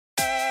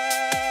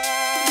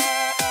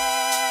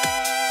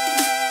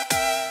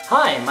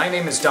Hi, my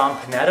name is Dom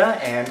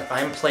Panetta, and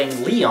I'm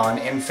playing Leon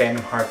in Fandom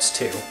Hearts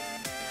 2.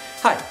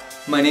 Hi,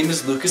 my name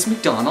is Lucas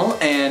McDonald,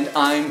 and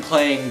I'm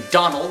playing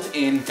Donald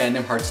in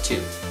Fandom Hearts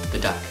 2, the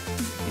duck,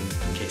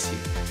 in case you...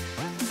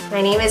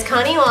 My name is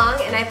Connie Wong,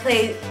 and I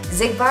play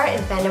Zigbar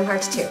in Fandom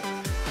Hearts 2.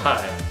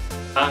 Hi,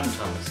 I'm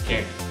Thomas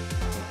Kieran.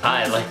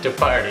 I like to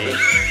party.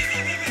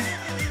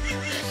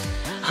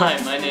 Hi,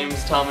 my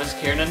name's Thomas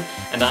Kiernan,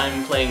 and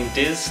I'm playing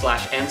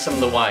Diz/Ansem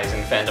the Wise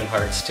in Fandom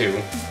Hearts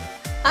 2.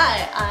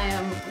 Hi, I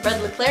am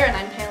Red LeClaire and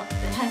I'm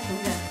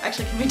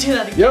Actually, can we do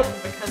that again?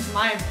 Yep. Because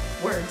my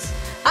words.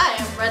 Hi,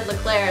 I'm Red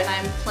LeClaire and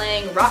I'm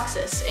playing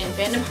Roxas in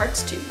Fandom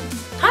Hearts 2.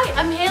 Hi,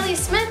 I'm Haley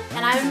Smith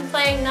and I'm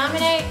playing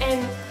Nominate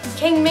and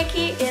King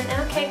Mickey in...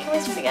 Okay, can we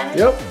start again?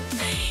 Yep.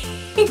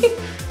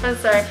 I'm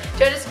sorry.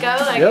 Do I just go?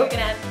 Like, Yep. You're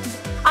gonna...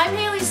 I'm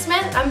Haley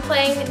Smith. I'm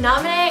playing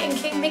Nominate and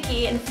King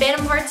Mickey in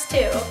Phantom Hearts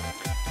 2.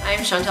 I'm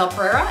Chantel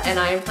Pereira and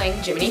I am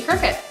playing Jiminy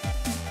Cricket.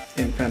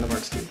 In Fandom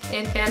Hearts 2.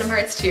 In Fandom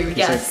Hearts 2, Can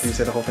yes. you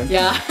say the whole thing?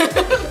 Yeah.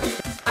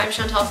 I'm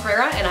Chantel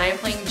Pereira and I am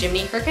playing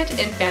Jiminy Cricket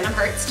in Fandom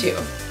Hearts 2.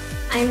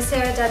 I'm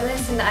Sarah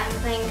Douglas, and I'm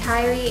playing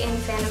Kyrie in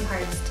Fandom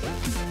Hearts 2.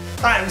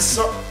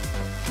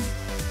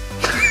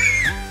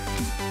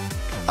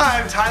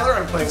 I'm Tyler,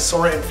 I'm playing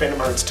Sora in Fandom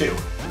Hearts 2.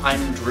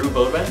 I'm Drew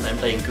Bodman, and I'm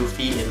playing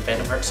Goofy in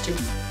Fandom Hearts 2.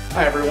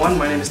 Hi everyone,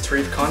 my name is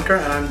Tarif Conker,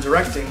 and I'm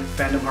directing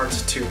Fandom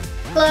Hearts 2.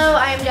 Hello,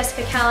 I am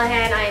Jessica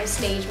Callahan. I am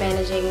stage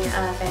managing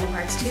Fandom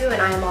Hearts 2,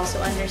 and I am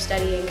also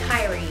understudying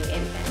Kyrie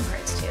in Fandom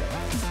Hearts 2.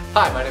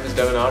 Hi, my name is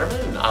Devin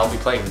Otterman, and I'll be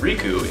playing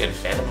Riku in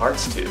Phantom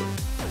Hearts 2.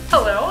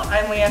 Hello,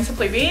 I'm Leanne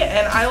Saplibi,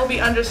 and I will be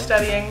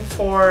understudying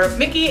for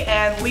Mickey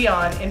and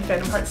Leon in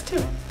Fandom Hearts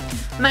 2.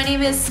 My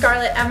name is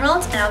Scarlett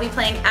Emerald and I'll be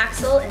playing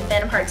Axel in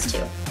Phantom Hearts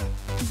 2.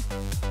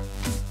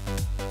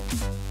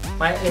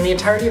 In the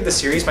entirety of the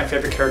series, my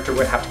favorite character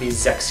would have to be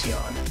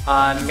Zexion.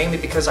 Mainly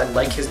because I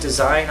like his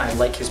design, I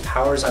like his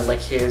powers, I like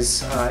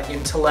his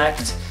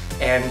intellect,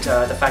 and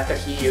the fact that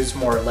he is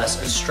more or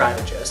less a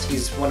strategist.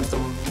 He's one of the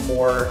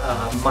more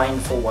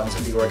mindful ones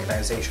of the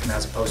organization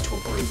as opposed to a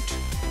brute.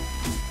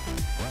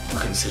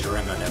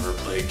 Considering I never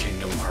played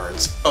Kingdom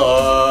Hearts,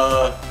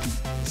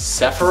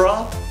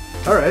 Sephiroth?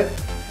 Alright.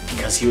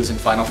 Because he was in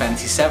Final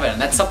Fantasy VII, and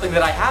that's something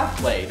that I have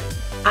played.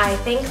 I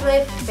think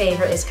my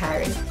favorite is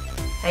Kyrie.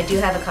 I do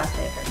have a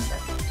cosplay of her, so.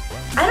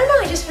 I don't know,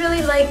 I just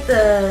really like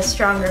the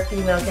stronger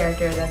female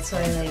character, that's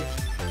what I like.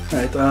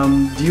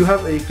 Alright, do you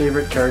have a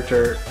favorite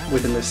character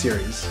within this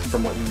series,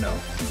 from what you know?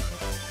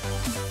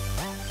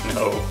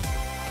 No.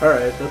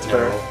 Alright, that's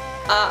fair.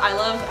 I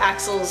love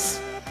Axel's,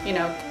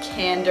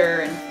 candor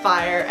and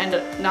fire, and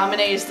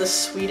Naminé is the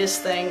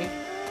sweetest thing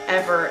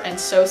ever and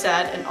so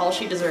sad, and all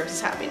she deserves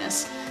is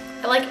happiness.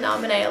 I like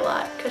Nominate a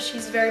lot because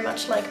she's very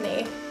much like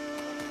me.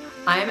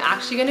 I'm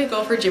actually going to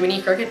go for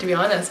Jiminy Cricket, to be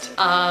honest.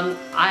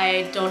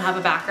 I don't have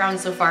a background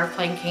so far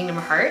playing Kingdom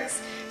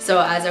Hearts, so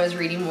as I was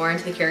reading more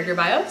into the character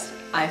bios,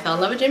 I fell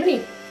in love with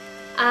Jiminy.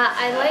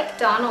 I like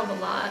Donald a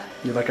lot.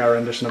 You like our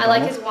rendition of I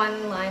Donald? like his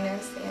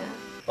one-liners, yeah.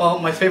 Well,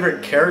 my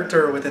favorite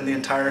character within the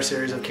entire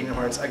series of Kingdom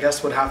Hearts, I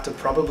guess, would have to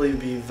probably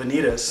be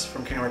Vanitas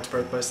from Kingdom Hearts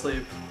Birth by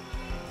Sleep.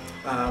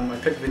 I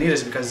picked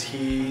Vanitas because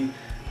he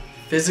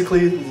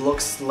physically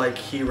looks like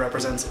he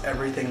represents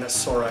everything that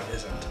Sora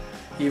isn't.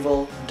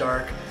 Evil,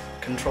 dark,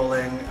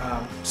 controlling,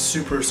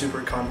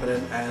 super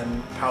confident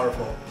and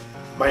powerful.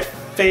 My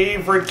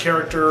favorite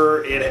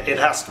character, it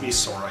has to be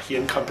Sora. He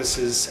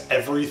encompasses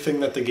everything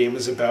that the game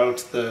is about,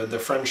 the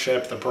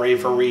friendship, the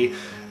bravery.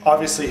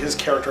 Obviously his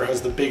character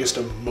has the biggest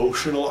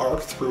emotional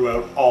arc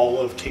throughout all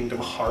of Kingdom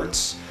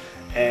Hearts,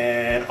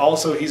 and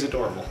also he's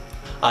adorable.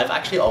 I've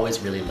actually always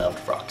really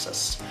loved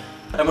Roxas.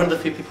 I'm one of the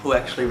few people who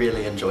actually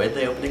really enjoyed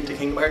the opening to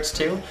Kingdom Hearts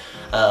 2,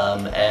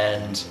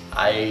 and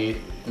I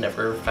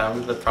never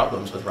found the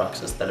problems with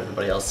Roxas that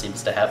everybody else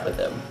seems to have with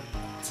him,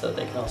 so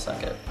they can all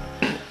suck it.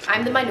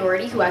 I'm the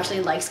minority who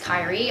actually likes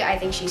Kyrie. I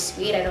think she's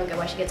sweet. I don't get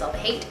why she gets all the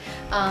hate.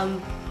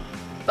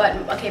 But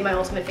okay, my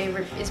ultimate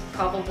favorite is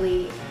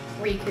probably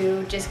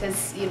Riku, just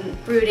because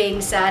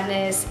brooding,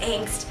 sadness,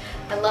 angst.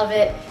 I love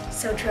it.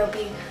 So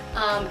tropey.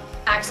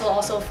 Axel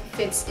also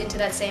fits into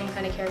that same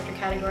kind of character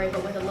category,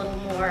 but with a little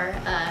more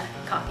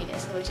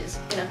cockiness, which is,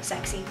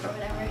 sexy or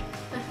whatever.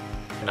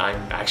 And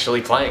I'm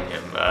actually playing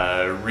him.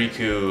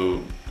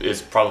 Riku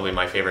is probably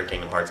my favorite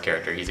Kingdom Hearts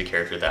character. He's a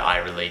character that I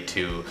relate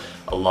to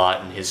a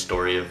lot in his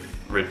story of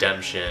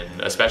redemption,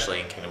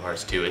 especially in Kingdom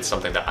Hearts 2. It's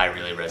something that I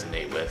really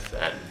resonate with,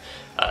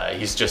 and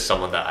he's just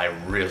someone that I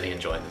really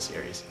enjoy in the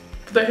series.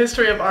 The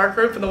history of our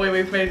group and the way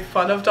we've made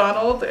fun of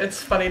Donald,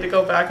 it's funny to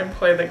go back and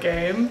play the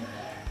game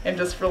and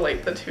just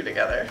relate the two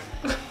together.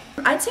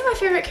 I'd say my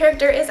favorite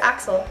character is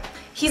Axel.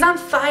 He's on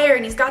fire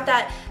and he's got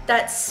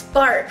that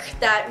spark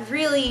that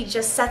really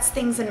just sets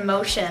things in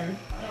motion.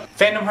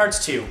 Fandom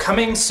Hearts 2,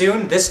 coming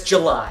soon this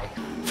July.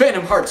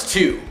 Fandom Hearts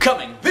 2,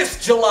 coming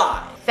this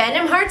July!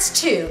 Fandom Hearts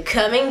 2,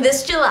 coming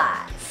this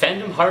July.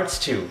 Fandom Hearts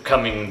 2,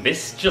 coming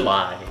this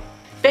July.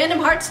 Fandom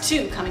Hearts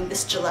 2, coming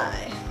this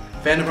July.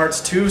 Fandom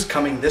Hearts 2 is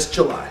coming this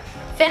July.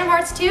 Phantom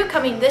Hearts 2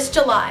 coming this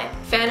July.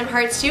 Phantom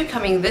Hearts 2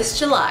 coming this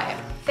July.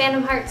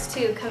 Fandom Hearts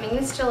 2 coming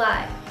this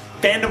July.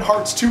 Fandom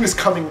Hearts 2 is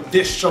coming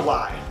this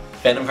July.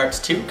 Fandom Hearts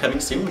 2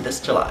 coming soon this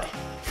July.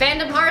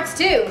 Fandom Hearts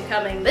 2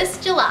 coming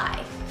this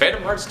July.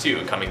 Fandom Hearts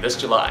 2 coming this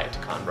July to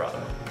Con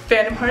Bravo.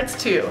 Fandom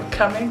Hearts 2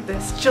 coming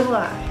this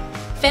July.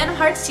 Fandom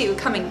Hearts 2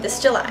 coming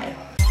this July.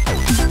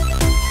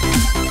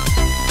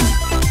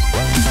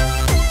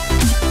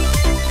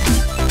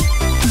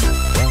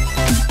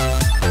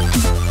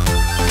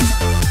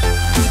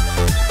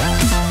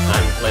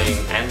 I'm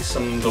playing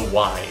Ansem the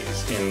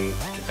Wise in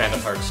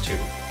Fandom Hearts 2.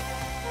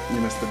 You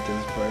missed the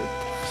Diz part.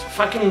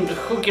 Fucking,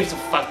 who gives a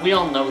fuck? We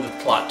all know the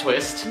plot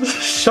twist.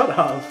 Shut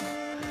up.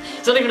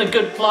 It's not even a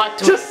good plot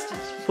twist.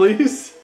 Just, please.